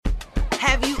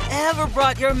Have you ever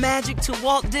brought your magic to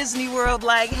Walt Disney World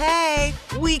like, hey,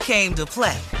 we came to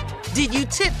play? Did you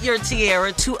tip your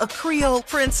tiara to a Creole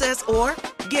princess or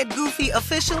get goofy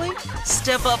officially?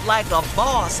 Step up like a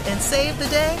boss and save the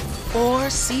day? Or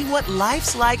see what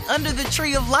life's like under the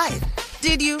tree of life?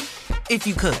 Did you? If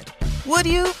you could. Would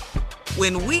you?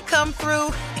 When we come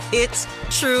through, it's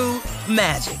true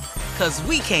magic. 'Cause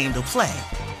we came to play.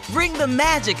 Bring the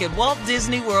magic at Walt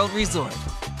Disney World Resort.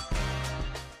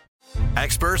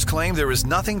 Experts claim there is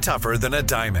nothing tougher than a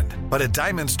diamond. But at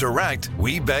Diamonds Direct,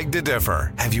 we beg to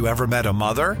differ. Have you ever met a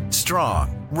mother?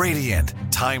 Strong, radiant,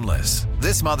 timeless.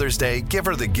 This Mother's Day, give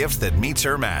her the gift that meets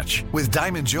her match. With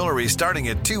diamond jewelry starting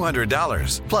at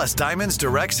 $200. Plus Diamonds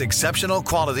Direct's exceptional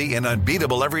quality and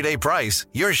unbeatable everyday price,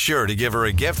 you're sure to give her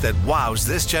a gift that wows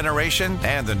this generation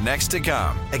and the next to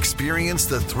come. Experience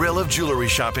the thrill of jewelry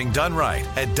shopping done right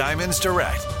at Diamonds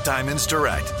Direct. Diamonds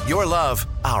Direct. Your love,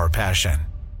 our passion.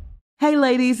 Hey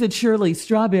ladies, it's Shirley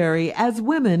Strawberry. As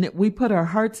women, we put our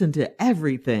hearts into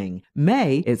everything.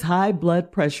 May is High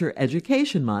Blood Pressure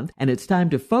Education Month, and it's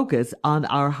time to focus on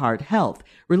our heart health.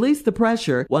 Release the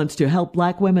Pressure wants to help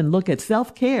Black women look at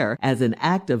self-care as an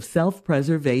act of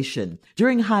self-preservation.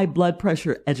 During High Blood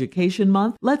Pressure Education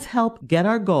Month, let's help get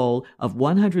our goal of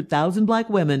 100,000 Black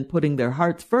women putting their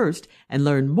hearts first and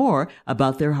learn more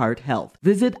about their heart health.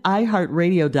 Visit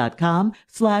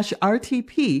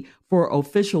iHeartRadio.com/RTP for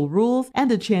official rules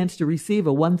and a chance to receive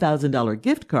a $1,000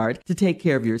 gift card to take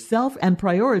care of yourself and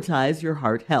prioritize your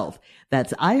heart health.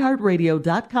 That's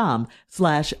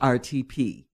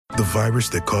iHeartRadio.com/RTP. The virus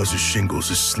that causes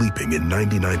shingles is sleeping in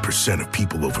 99% of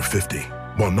people over 50.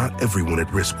 While not everyone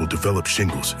at risk will develop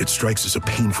shingles, it strikes as a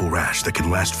painful rash that can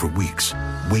last for weeks.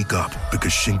 Wake up,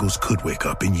 because shingles could wake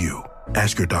up in you.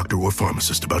 Ask your doctor or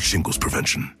pharmacist about shingles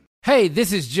prevention. Hey,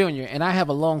 this is Junior, and I have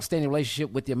a long-standing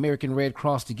relationship with the American Red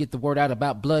Cross to get the word out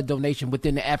about blood donation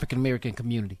within the African-American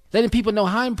community, letting people know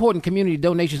how important community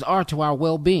donations are to our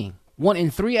well-being. 1 in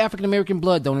 3 African-American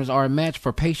blood donors are a match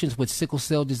for patients with sickle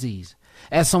cell disease.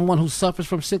 As someone who suffers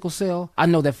from sickle cell, I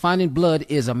know that finding blood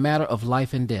is a matter of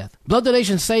life and death. Blood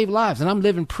donations save lives, and I'm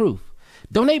living proof.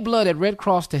 Donate blood at Red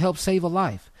Cross to help save a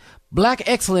life. Black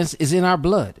excellence is in our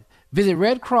blood. Visit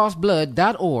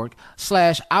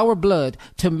redcrossblood.org/ourblood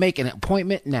to make an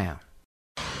appointment now.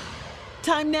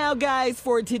 Time now, guys,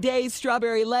 for today's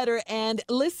Strawberry Letter. And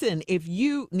listen, if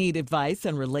you need advice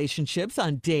on relationships,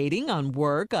 on dating, on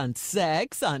work, on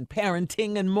sex, on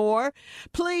parenting, and more,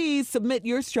 please submit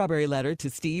your Strawberry Letter to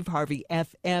Steve Harvey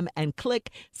FM and click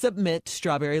Submit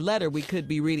Strawberry Letter. We could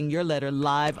be reading your letter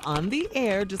live on the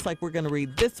air, just like we're going to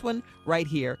read this one right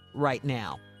here, right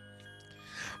now.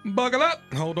 Buckle up.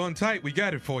 Hold on tight. We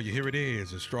got it for you. Here it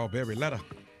is, a Strawberry Letter.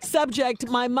 Subject,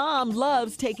 my mom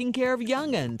loves taking care of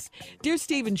young'uns. Dear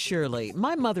Steve and Shirley,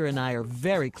 my mother and I are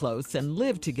very close and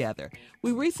live together.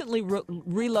 We recently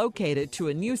relocated to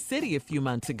a new city a few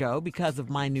months ago because of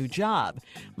my new job.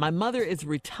 My mother is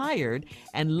retired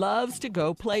and loves to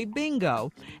go play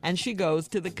bingo, and she goes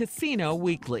to the casino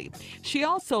weekly. She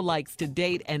also likes to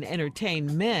date and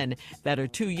entertain men that are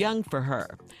too young for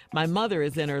her. My mother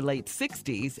is in her late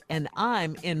 60s, and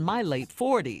I'm in my late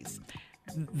 40s.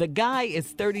 The guy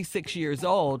is 36 years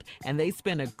old, and they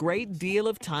spend a great deal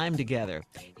of time together.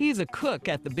 He's a cook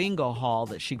at the bingo hall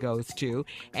that she goes to,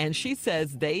 and she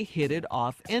says they hit it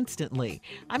off instantly.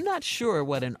 I'm not sure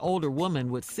what an older woman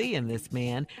would see in this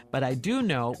man, but I do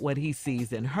know what he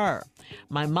sees in her.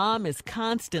 My mom is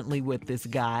constantly with this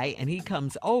guy, and he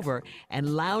comes over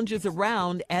and lounges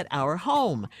around at our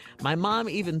home. My mom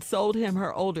even sold him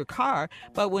her older car,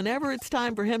 but whenever it's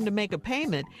time for him to make a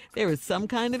payment, there is some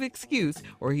kind of excuse,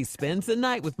 or he spends the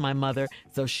night with my mother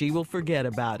so she will forget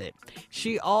about it.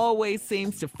 She always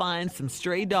seems to find some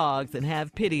stray dogs and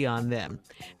have pity on them.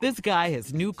 This guy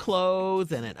has new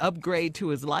clothes and an upgrade to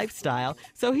his lifestyle,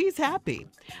 so he's happy.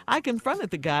 I confronted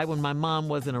the guy when my mom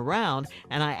wasn't around,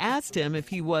 and I asked him if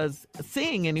he was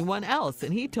seeing anyone else,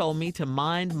 and he told me to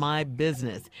mind my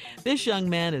business. This young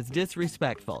man is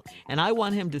disrespectful, and I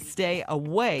want him to stay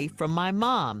away from my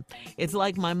mom. It's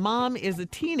like my mom is a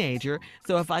teenager,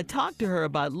 so if I talk to her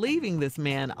about leaving this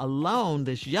man alone,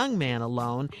 this young man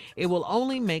alone, it will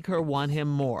only make her want him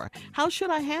more. How should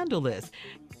I handle this?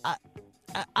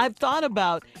 I've thought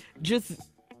about just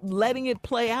letting it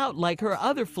play out like her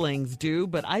other flings do,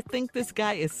 but I think this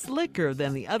guy is slicker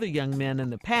than the other young men in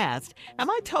the past. Am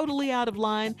I totally out of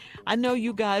line? I know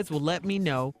you guys will let me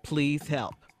know. Please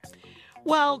help.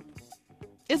 Well,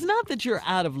 It's not that you're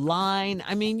out of line.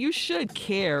 I mean, you should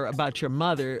care about your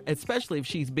mother, especially if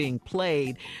she's being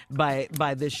played by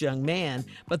this young man.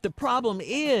 But the problem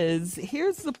is,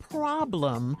 here's the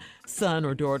problem, son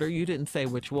or daughter, you didn't say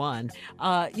which one.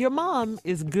 Your mom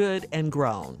is good and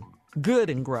grown. Good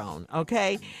and grown,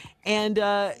 okay? And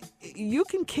you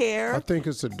can care. I think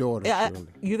it's a daughter, Shirley.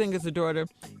 You think it's a daughter?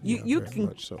 You very can.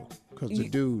 much so. Because the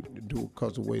dude,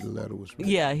 because the way the letter was written.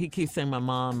 Yeah, he keeps saying my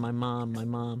mom, my mom, my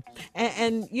mom.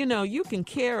 And you know, you can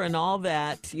care and all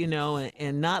that, you know,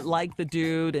 and not like the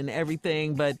dude and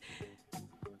everything, but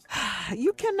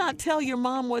you cannot tell your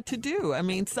mom what to do. I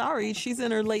mean, sorry, she's in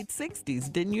her late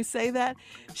 60s. Didn't you say that?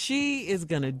 She is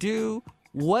going to do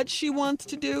what she wants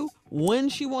to do, when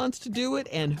she wants to do it,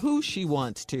 and who she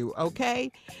wants to, okay?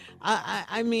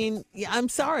 I mean, I'm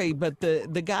sorry, but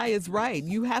the guy is right.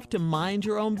 You have to mind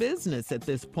your own business at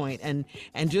this point and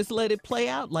just let it play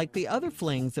out like the other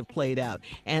flings have played out,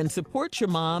 and support your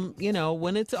mom, you know,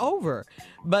 when it's over.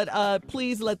 But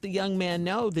please let the young man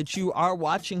know that you are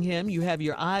watching him, you have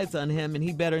your eyes on him, and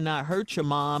he better not hurt your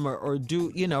mom or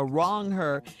do, you know, wrong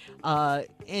her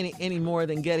any more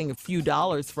than getting a few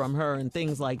dollars from her and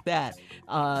things like that.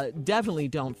 Definitely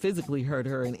don't physically hurt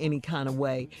her in any kind of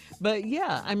way. But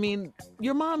yeah, I mean,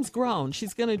 your mom's grown.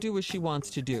 She's going to do what she wants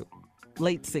to do.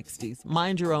 Late 60s.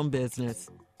 Mind your own business.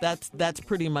 That's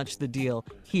pretty much the deal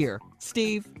here.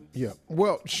 Steve? Yeah.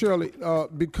 Well, Shirley,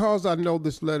 because I know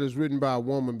this letter is written by a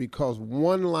woman, because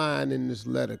one line in this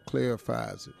letter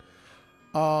clarifies it.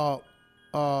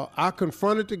 I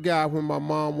confronted the guy when my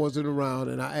mom wasn't around,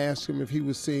 and I asked him if he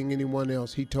was seeing anyone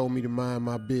else. He told me to mind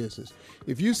my business.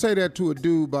 If you say that to a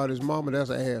dude about his mama, that's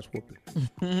an ass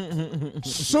whooping.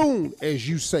 Soon as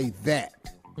you say that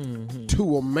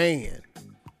to a man,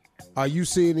 are you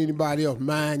seeing anybody else?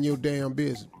 Mind your damn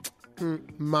business.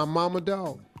 My mama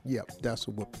dog. Yep, that's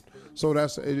a whooping. So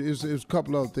it's a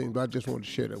couple other things, but I just wanted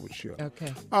to share that with you.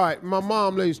 Okay. All right, my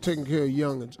mom lady's taking care of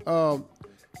youngins.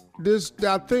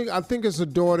 I think it's a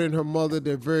daughter and her mother.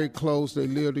 They're very close. They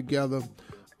live together.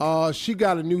 She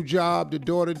got a new job, the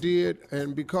daughter did,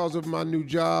 and because of my new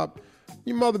job,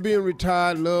 your mother being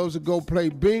retired loves to go play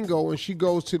bingo, and she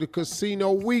goes to the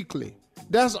casino weekly.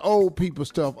 That's old people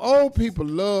stuff. Old people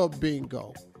love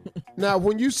bingo. Now,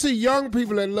 when you see young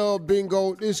people that love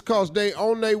bingo, it's because they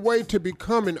on their way to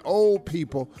becoming old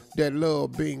people that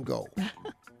love bingo.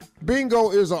 Bingo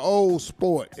is an old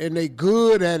sport, and they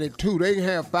good at it too. They can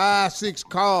have 5, 6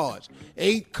 cards,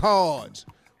 8 cards.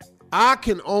 I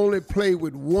can only play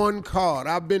with 1 card.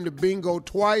 I've been to bingo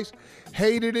twice,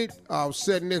 hated it. I was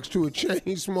sitting next to a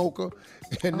chain smoker,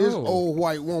 and this old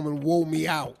white woman wore me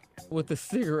out. With the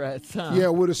cigarettes, huh? Yeah,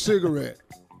 with a cigarette.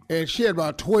 And she had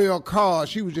about 12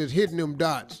 cards. She was just hitting them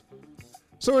dots.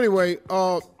 So anyway,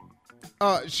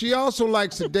 she also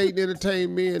likes to date and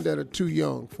entertain men that are too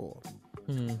young for her.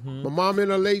 My mom in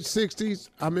her late 60s.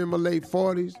 I'm in my late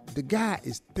 40s. The guy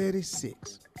is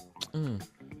 36.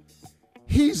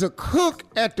 He's a cook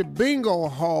at the bingo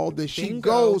hall that she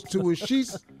goes to, and she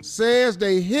says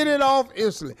they hit it off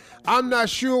instantly. I'm not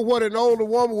sure what an older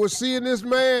woman would see in this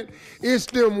man. It's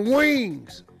them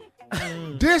wings.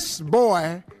 This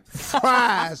boy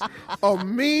fries a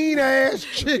mean-ass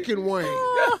chicken wing.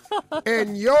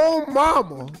 And your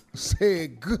mama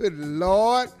said, good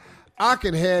Lord, I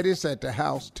can have this at the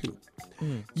house too.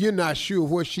 You're not sure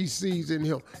what she sees in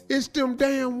him. It's them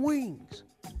damn wings.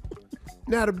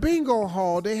 Now, the bingo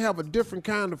hall, they have a different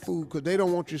kind of food because they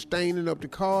don't want you staining up the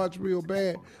cards real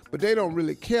bad, but they don't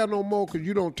really care no more because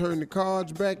you don't turn the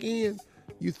cards back in.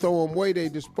 You throw them away, they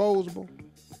disposable.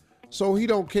 So he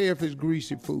don't care if it's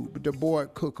greasy food, but the boy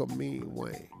cook a mean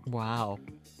wing. Wow.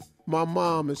 My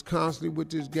mom is constantly with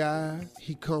this guy.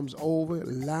 He comes over,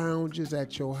 lounges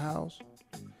at your house.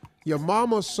 Your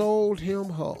mama sold him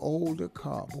her older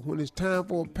car, but when it's time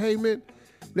for a payment,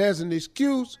 there's an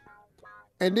excuse.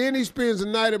 And then he spends the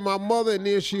night at my mother, and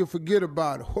then she'll forget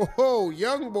about it. Oh,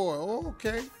 young boy,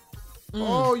 okay.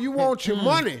 Oh, you want your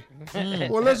money?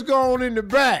 Well, let's go on in the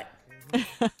back.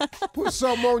 Put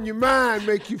something on your mind,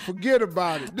 make you forget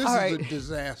about it. This is a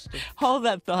disaster. Hold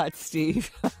that thought,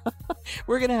 Steve.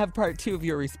 We're going to have part 2 of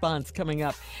your response coming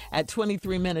up at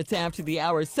 23 minutes after the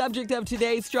hour. Subject of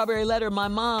today's Strawberry Letter, my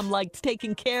mom likes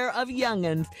taking care of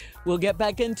youngins. We'll get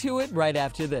back into it right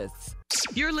after this.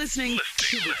 You're listening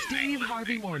to the Steve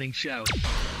Harvey Morning Show.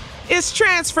 It's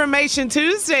Transformation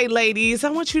Tuesday, ladies. I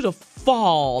want you to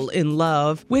fall in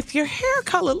love with your hair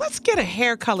color. Let's get a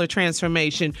hair color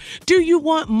transformation. Do you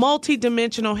want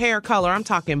multi-dimensional hair color? I'm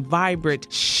talking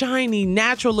vibrant, shiny,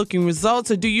 natural-looking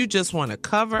results, or do you just want to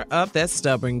cover up that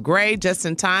stubborn gray just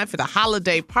in time for the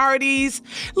holiday parties?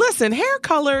 Listen, hair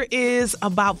color is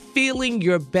about feeling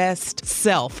your best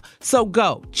self. So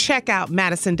go check out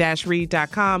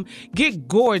Madison-Reed.com. Get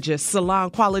gorgeous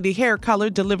salon-quality hair color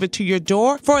delivered to your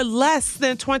door for less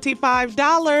than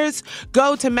 $25.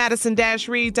 Go to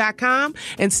Madison-Reed.com.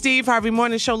 And Steve Harvey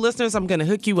Morning Show listeners, I'm going to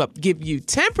hook you up, give you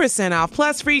 10% off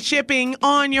plus free shipping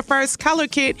on your first color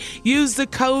kit. Use the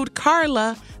code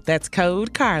Carla. That's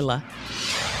code Carla.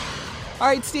 All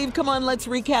right, Steve, come on, let's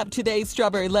recap today's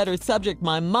Strawberry Letter subject.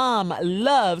 My mom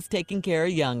loves taking care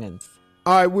of youngins.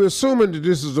 All right, we're assuming that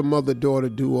this is a mother-daughter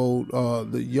duo.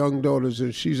 The young daughter's,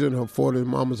 and she's in her 40s,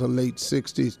 mama's her late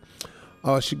 60s.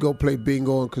 She go play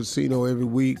bingo and casino every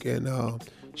week, and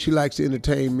she likes to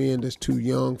entertain men that's too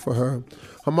young for her.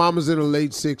 Her mama's in her late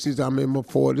 60s, I'm in my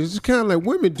 40s. It's kind of like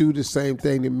women do the same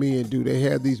thing that men do. They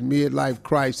have these midlife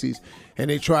crises, and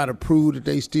they try to prove that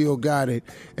they still got it.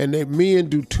 And that men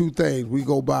do two things. We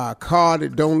go buy a car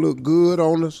that don't look good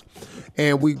on us,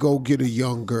 and we go get a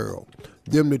young girl.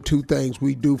 Them the two things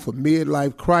we do for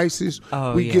midlife crisis.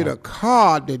 We get a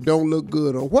car that don't look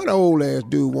good on. What old ass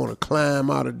dude want to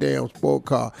climb out a damn sport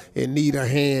car and need a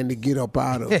hand to get up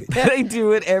out of it? They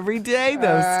do it every day,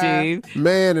 though, Steve.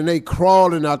 Man, and they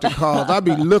crawling out the cars. I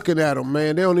be looking at them,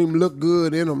 man. They don't even look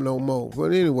good in them no more.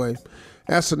 But anyway,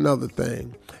 that's another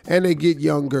thing. And they get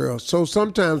young girls. So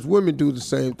sometimes women do the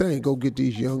same thing, go get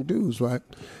these young dudes, right?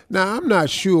 Now, I'm not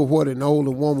sure what an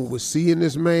older woman would see in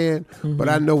this man, but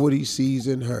I know what he sees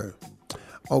in her.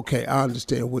 Okay, I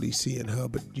understand what he see in her,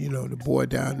 but, you know, the boy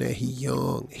down there, he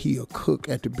young, he a cook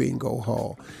at the bingo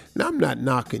hall. Now, I'm not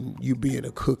knocking you being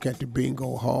a cook at the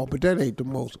bingo hall, but that ain't the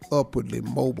most upwardly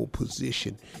mobile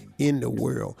position in the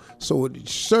world. So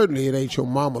certainly it ain't your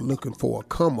mama looking for a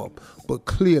come-up, but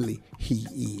clearly he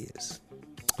is.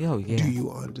 Oh, yeah. Do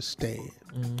you understand?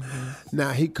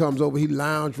 Now he comes over, he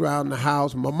lounges around the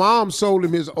house. My mom sold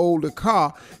him his older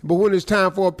car, but when it's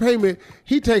time for a payment,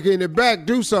 he take it in the back,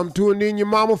 do something to it, and then your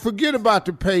mama forget about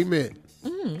the payment.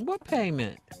 What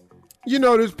payment? You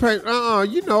know this payment,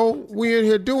 you know, we in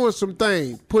here doing some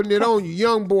things, putting it on you,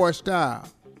 young boy style.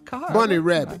 Car. Bunny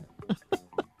rabbit.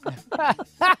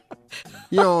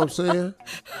 You know what I'm saying?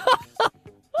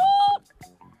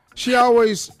 She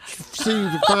always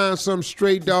seems to find some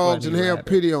stray dogs and have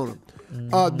pity on them.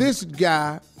 This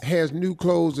guy has new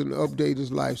clothes and updated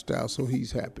his lifestyle, so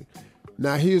he's happy.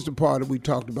 Now, here's the part that we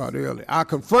talked about earlier. I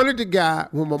confronted the guy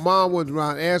when my mom wasn't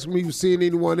around, asked me if he was seeing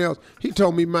anyone else. He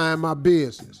told me mind my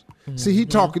business. See, he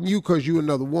talking to you because you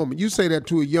another woman. You say that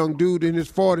to a young dude in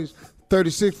his 40s,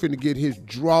 36 finna get his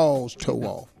drawers tore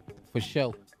off. For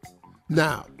sure.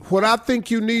 Now, what I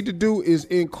think you need to do is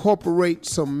incorporate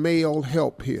some male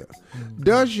help here.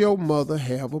 Does your mother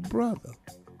have a brother?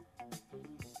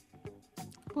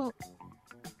 Well,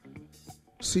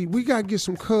 see, we got to get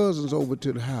some cousins over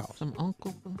to the house. some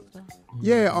uncles and stuff.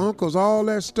 Yeah, uncles, all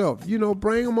that stuff. You know,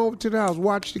 bring them over to the house,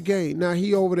 watch the game. Now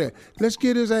he over there. Let's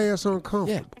get his ass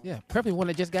uncomfortable. Yeah. Preferably one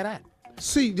that just got out.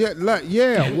 See, that, like,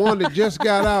 yeah, one that just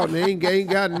got out and ain't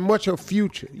got much of a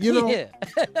future. You know? Yeah.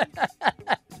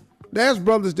 There's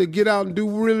brothers that get out and do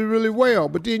really, really well.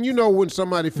 But then you know when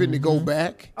somebody finna go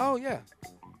back. Oh, yeah.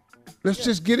 Let's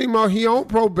just get him out. He on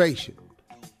probation.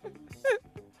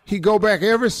 He go back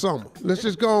every summer. Let's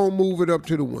just go and move it up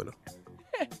to the winter.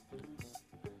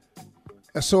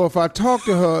 And so if I talk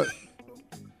to her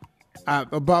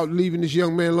about leaving this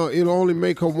young man alone, it'll only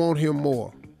make her want him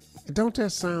more. Don't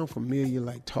that sound familiar,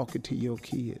 like talking to your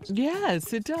kids?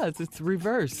 Yes, it does. It's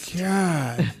reversed.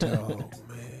 God, dog,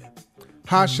 man.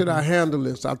 How should I handle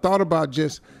this? I thought about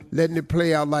just letting it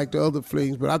play out like the other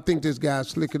flings, but I think this guy's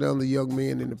slicker than the young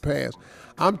men in the past.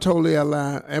 I'm totally out of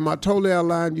line. Am I totally out of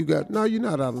line? No, you're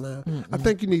not out of line. I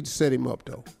think you need to set him up,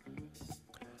 though.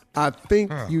 I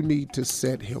think you need to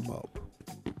set him up.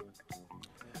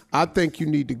 I think you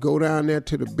need to go down there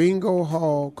to the bingo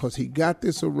hall because he got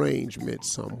this arrangement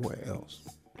somewhere else.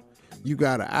 You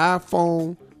got an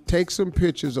iPhone, take some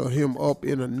pictures of him up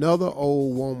in another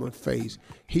old woman's face.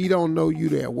 He don't know you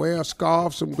there. Wear a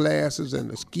scarf, some glasses, and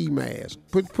a ski mask.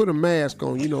 Put a mask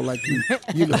on, like you know, like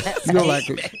a,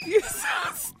 You're so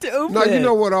stupid. now you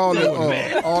know what all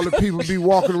the people be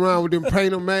walking around with them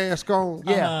painter mask on?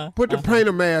 Yeah. Put the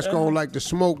painter mask on like the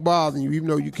smoke bothering you, even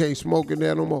though you can't smoke in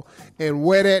there no more. And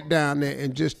wear that down there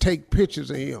and just take pictures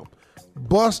of him.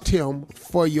 Bust him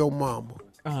for your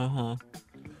mama.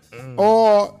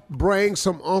 Or bring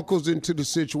some uncles into the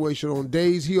situation on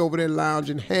days he over there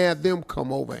lounging, have them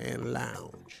come over and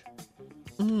lounge.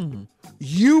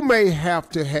 You may have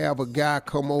to have a guy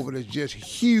come over that's just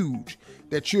huge,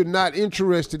 that you're not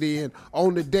interested in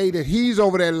on the day that he's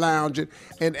over there lounging,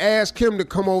 and ask him to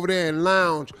come over there and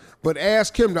lounge, but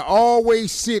ask him to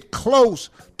always sit close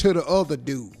to the other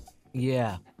dude.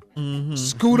 Yeah.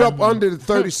 Scoot up under the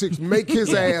 36, make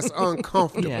his ass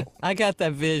uncomfortable. Yeah, I got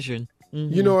that vision.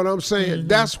 You know what I'm saying?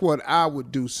 That's what I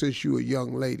would do since you're a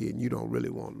young lady and you don't really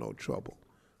want no trouble.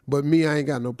 But me, I ain't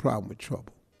got no problem with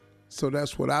trouble. So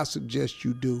that's what I suggest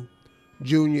you do.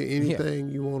 Junior, anything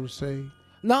you want to say?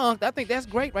 No, I think that's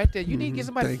great right there. You need to get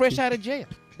somebody fresh out of jail.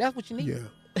 That's what you need.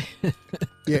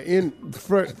 Yeah.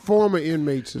 Former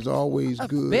inmates is always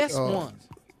good. Best ones.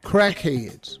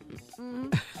 Crackheads.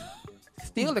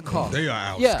 Steal the car. They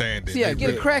are outstanding. Yeah, get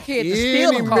a crackhead to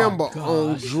steal Any the car. member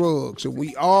on drugs, and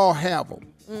we all have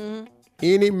them.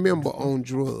 Any member on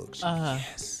drugs.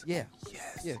 Yes. Yeah.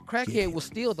 Crackhead will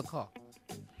steal the car.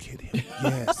 Get him.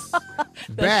 Yes.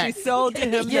 That she sold to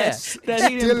him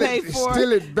that he didn't pay for.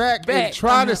 Steal it back and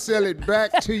try to sell it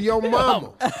back to your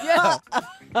mama. Yeah.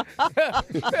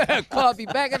 Car be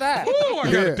back at that. Oh,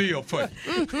 I got a deal for you.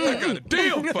 I got a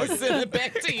deal for you. Send it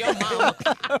back to your mama.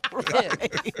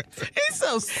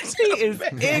 He is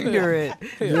ignorant.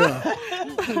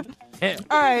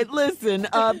 All right, listen.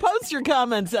 Post your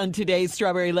comments on today's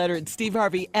Strawberry Letter at Steve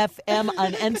Harvey FM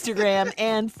on Instagram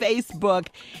and Facebook.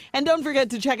 And don't forget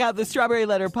to check out the Strawberry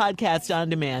Letter podcast on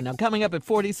demand. Now, coming up at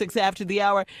 46 after the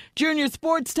hour, Junior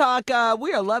Sports Talk.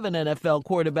 We are loving NFL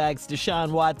quarterbacks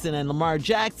Deshaun Watson and Lamar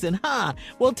Jackson, huh?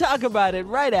 We'll talk about it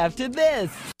right after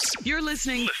this. You're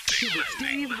listening to the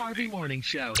Steve Harvey Morning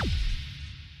Show.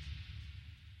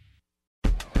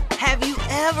 Have you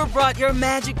ever brought your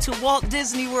magic to Walt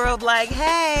Disney World like,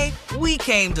 hey, we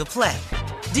came to play?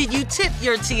 Did you tip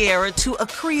your tiara to a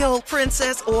Creole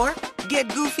princess or get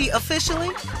goofy officially?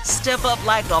 Step up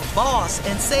like a boss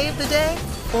and save the day?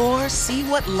 Or see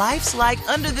what life's like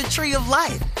under the tree of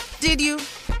life? Did you?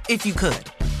 If you could.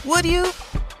 Would you?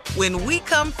 When we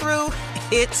come through,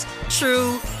 it's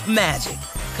true magic.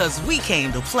 'Cause we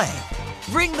came to play.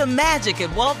 Bring the magic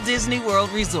at Walt Disney World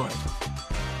Resort.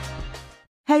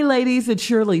 Hey ladies, it's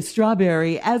Shirley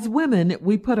Strawberry. As women,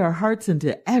 we put our hearts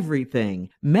into everything.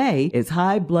 May is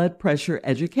High Blood Pressure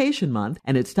Education Month,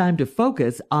 and it's time to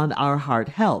focus on our heart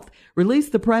health. Release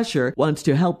the Pressure wants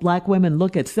to help Black women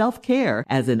look at self-care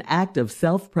as an act of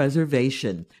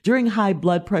self-preservation. During High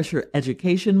Blood Pressure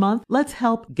Education Month, let's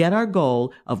help get our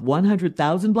goal of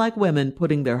 100,000 Black women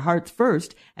putting their hearts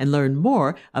first and learn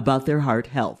more about their heart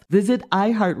health. Visit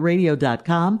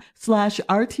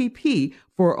iHeartRadio.com/RTP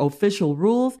for official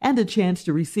rules and a chance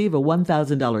to receive a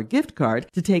 $1,000 gift card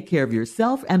to take care of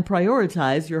yourself and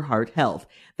prioritize your heart health.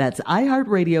 That's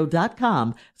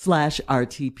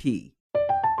iHeartRadio.com/RTP.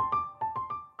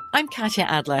 I'm Katya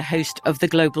Adler, host of The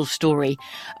Global Story.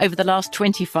 Over the last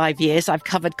 25 years, I've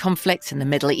covered conflicts in the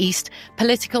Middle East,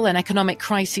 political and economic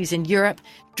crises in Europe,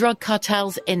 drug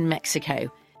cartels in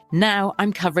Mexico. Now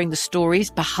I'm covering the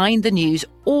stories behind the news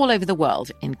all over the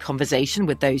world in conversation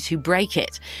with those who break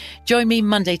it. Join me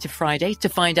Monday to Friday to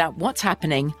find out what's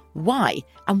happening, why,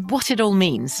 and what it all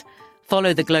means.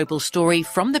 Follow The Global Story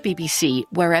from the BBC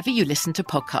wherever you listen to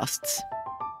podcasts.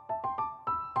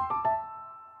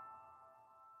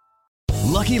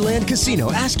 Lucky Land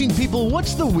Casino, asking people,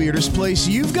 what's the weirdest place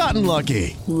you've gotten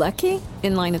lucky? Lucky?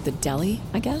 In line at the deli,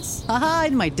 I guess? Aha,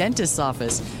 in my dentist's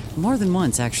office. More than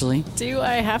once, actually. Do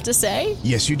I have to say?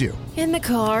 Yes, you do. In the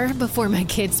car before my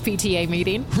kids' PTA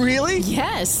meeting. Really?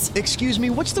 Yes. Excuse me,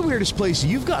 what's the weirdest place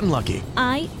you've gotten lucky?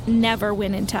 I never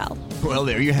win and tell. Well,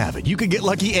 there you have it. You can get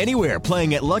lucky anywhere,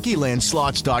 playing at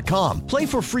LuckyLandSlots.com. Play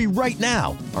for free right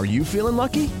now. Are you feeling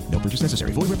lucky? No purchase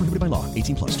necessary. Void where prohibited by law.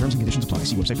 18+. Terms and conditions apply.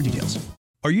 See website for details.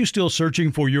 Are you still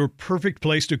searching for your perfect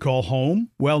place to call home?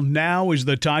 Well, now is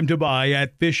the time to buy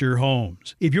at Fisher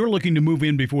Homes. If you're looking to move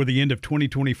in before the end of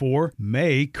 2024,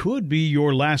 May could be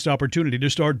your last opportunity to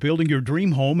start building your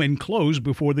dream home and close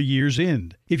before the year's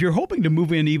end. If you're hoping to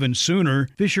move in even sooner,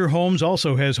 Fisher Homes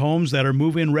also has homes that are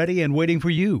move-in ready and waiting for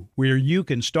you, where you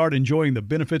can start enjoying the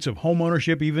benefits of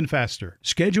homeownership even faster.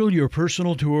 Schedule your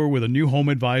personal tour with a new home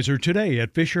advisor today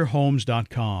at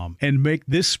FisherHomes.com and make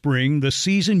this spring the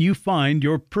season you find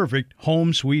your perfect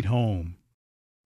home sweet home.